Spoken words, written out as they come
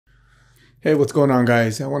Hey, what's going on,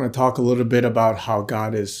 guys? I want to talk a little bit about how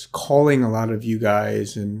God is calling a lot of you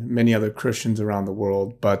guys and many other Christians around the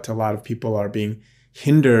world, but a lot of people are being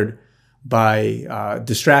hindered by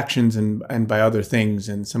distractions and by other things,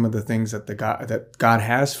 and some of the things that God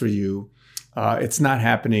has for you. It's not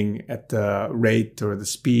happening at the rate or the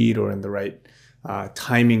speed or in the right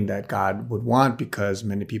timing that God would want, because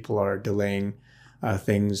many people are delaying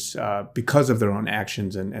things because of their own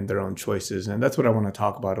actions and their own choices. And that's what I want to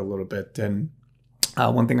talk about a little bit. And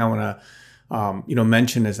one thing I want to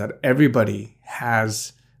mention is that everybody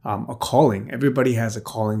has a calling. Everybody has a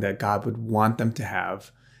calling that God would want them to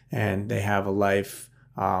have, and they have a life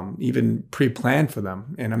even pre-planned for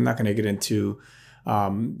them. And I'm not going to get into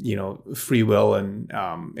free will and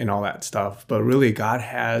all that stuff, but really God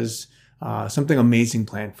has something amazing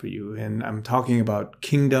planned for you. And I'm talking about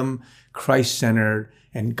kingdom, Christ-centered,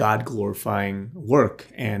 and God-glorifying work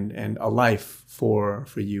and a life for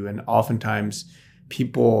you. And oftentimes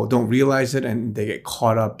people don't realize it, and they get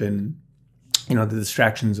caught up in the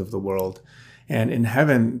distractions of the world. And in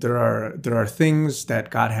heaven, there are things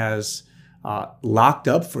that God has locked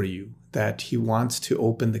up for you that He wants to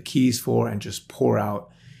open the keys for and just pour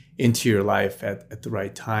out into your life at the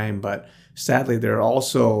right time. But sadly, there are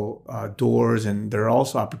also doors, and there are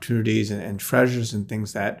also opportunities and treasures and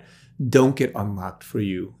things that don't get unlocked for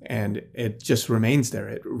you. And it just remains there.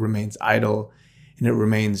 It remains idle, and it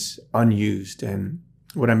remains unused. And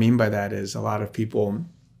what I mean by that is a lot of people,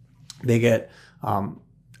 they get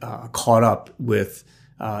caught up with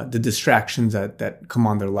the distractions that come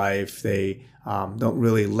on their life. They don't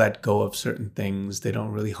really let go of certain things. They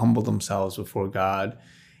don't really humble themselves before God.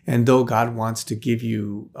 And though God wants to give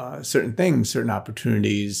you certain things, certain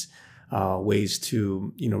opportunities, ways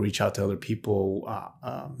to reach out to other people,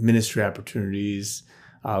 ministry opportunities,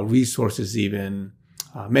 resources, even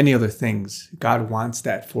many other things, God wants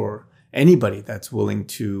that for anybody that's willing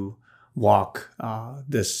to walk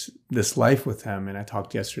this life with Him. And I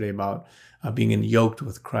talked yesterday about being yoked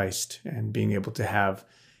with Christ and being able to have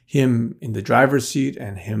Him in the driver's seat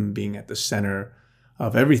and Him being at the center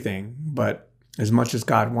of everything. But as much as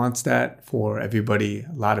God wants that for everybody,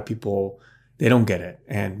 a lot of people, they don't get it.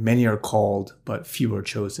 And many are called, but few are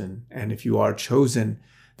chosen. And if you are chosen,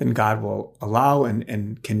 then God will allow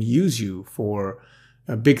and can use you for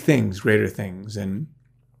big things, greater things. And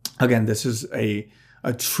again, this is a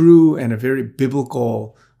true and a very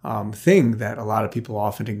biblical thing that a lot of people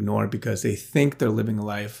often ignore, because they think they're living a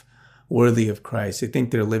life worthy of Christ. They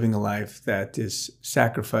think they're living a life that is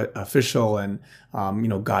sacrificial and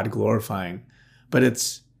God glorifying. But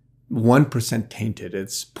it's 1% tainted.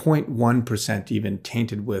 It's 0.1% even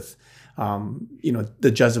tainted with,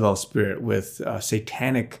 the Jezebel spirit, with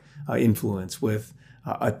satanic influence, with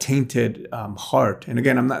a tainted heart. And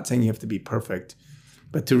again, I'm not saying you have to be perfect,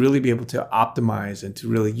 but to really be able to optimize and to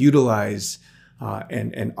really utilize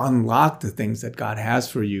and unlock the things that God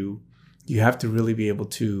has for you, you have to really be able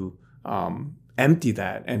to empty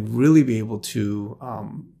that and really be able to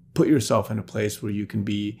put yourself in a place where you can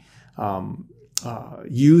be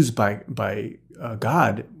used by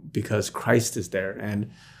God, because Christ is there. And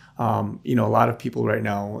a lot of people right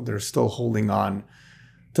now, they're still holding on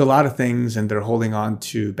to a lot of things, and they're holding on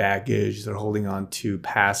to baggage. They're holding on to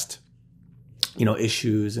past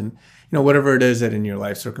issues, and whatever it is that in your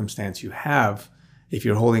life circumstance you have. If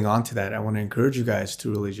you're holding on to that, I want to encourage you guys to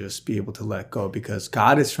really just be able to let go, because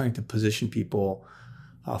God is trying to position people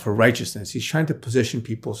for righteousness. He's trying to position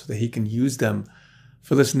people so that He can use them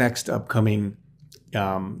for this next upcoming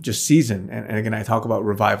just season. And again, I talk about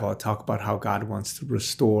revival. I talk about how God wants to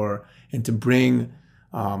restore and to bring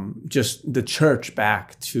just the church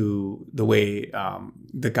back to the way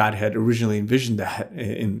that God had originally envisioned that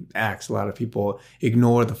in Acts. A lot of people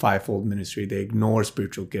ignore the fivefold ministry. They ignore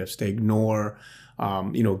spiritual gifts. They ignore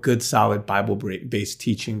good, solid Bible-based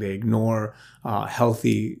teaching. They ignore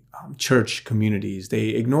healthy church communities. They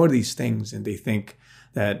ignore these things, and they think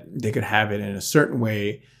that they could have it in a certain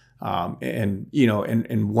way, in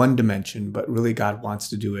one dimension. But really, God wants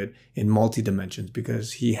to do it in multi-dimensions,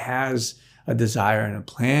 because He has a desire and a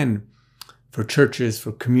plan for churches,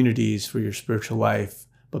 for communities, for your spiritual life.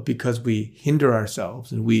 But because we hinder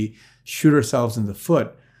ourselves and we shoot ourselves in the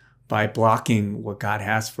foot by blocking what God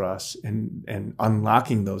has for us and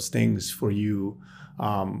unlocking those things for you,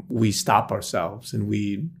 we stop ourselves and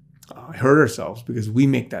we hurt ourselves, because we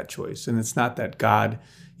make that choice. And it's not that God,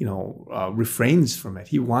 refrains from it.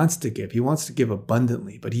 He wants to give. He wants to give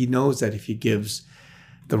abundantly, but He knows that if He gives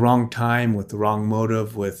the wrong time, with the wrong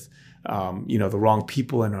motive, with the wrong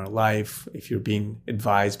people in our life, if you're being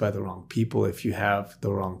advised by the wrong people, if you have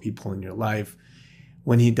the wrong people in your life,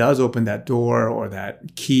 when he does open that door or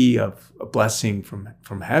that key of a blessing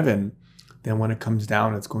from heaven, then when it comes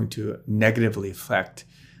down, it's going to negatively affect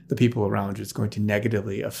the people around you. It's going to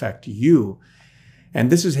negatively affect you. And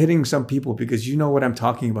this is hitting some people because you know what I'm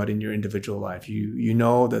talking about in your individual life. You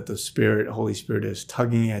know that the Spirit, Holy Spirit, is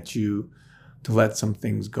tugging at you to let some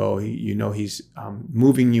things go. You know he's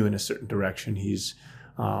moving you in a certain direction. He's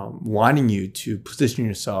wanting you to position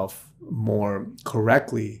yourself more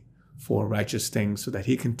correctly for righteous things so that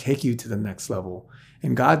he can take you to the next level.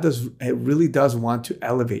 And God really does want to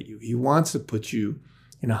elevate you. He wants to put you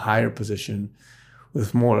in a higher position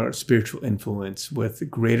with more spiritual influence, with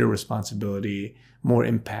greater responsibility, more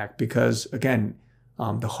impact, because again,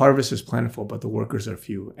 the harvest is plentiful, but the workers are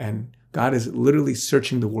few. And God is literally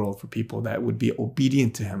searching the world for people that would be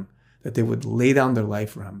obedient to him, that they would lay down their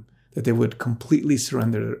life for him, that they would completely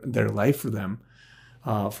surrender their life for them,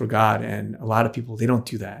 for God. And a lot of people, they don't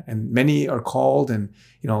do that. And many are called, and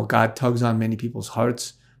God tugs on many people's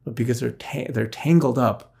hearts, but because they're tangled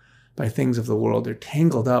up by things of the world, they're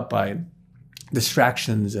tangled up by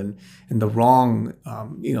distractions and the wrong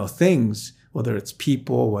things, whether it's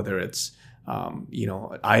people, whether it's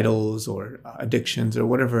idols or addictions or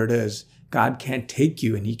whatever it is. God can't take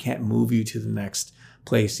you and he can't move you to the next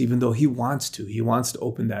place, even though he wants to. He wants to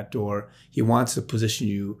open that door. He wants to position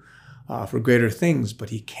you for greater things, but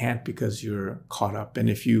he can't because you're caught up. And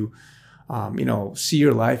if you see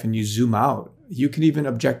your life and you zoom out, you can even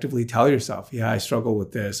objectively tell yourself, yeah, I struggle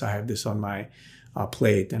with this. I have this on my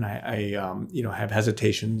plate, and I have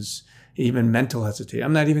hesitations, even mental hesitation.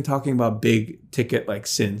 I'm not even talking about big ticket like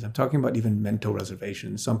sins. I'm talking about even mental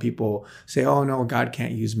reservations. Some people say, oh no, God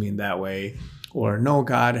can't use me in that way. Or no,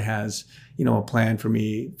 God has, a plan for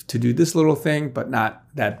me to do this little thing, but not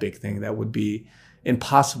that big thing. That would be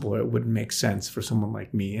impossible. It wouldn't make sense for someone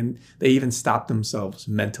like me. And they even stop themselves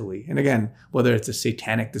mentally. And again, whether it's a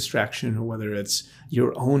satanic distraction or whether it's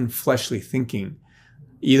your own fleshly thinking,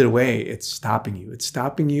 either way, it's stopping you. It's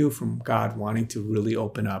stopping you from God wanting to really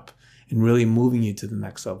open up and really moving you to the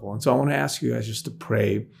next level. And so I want to ask you guys just to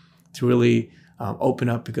pray to really open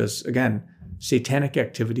up, because again, satanic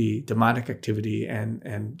activity, demonic activity,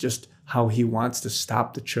 and just how he wants to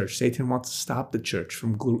stop the church. Satan wants to stop the church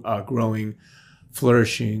from growing,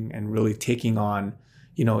 flourishing, and really taking on,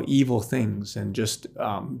 evil things, and just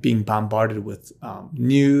being bombarded with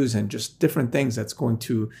news and just different things that's going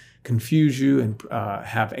to confuse you and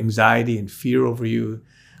have anxiety and fear over you.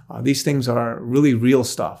 These things are really real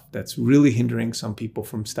stuff that's really hindering some people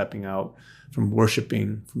from stepping out, from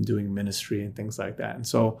worshiping, from doing ministry and things like that. And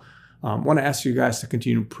so I want to ask you guys to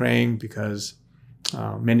continue praying, because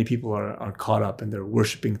many people are caught up and they're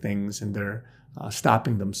worshiping things, and they're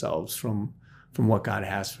stopping themselves from what God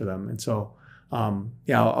has for them. And so,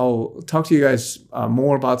 I'll talk to you guys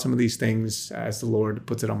more about some of these things as the Lord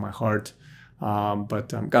puts it on my heart.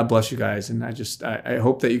 But God bless you guys. And I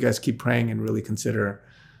hope that you guys keep praying and really consider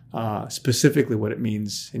specifically what it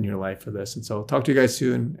means in your life for this. And so talk to you guys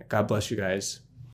soon. God bless you guys.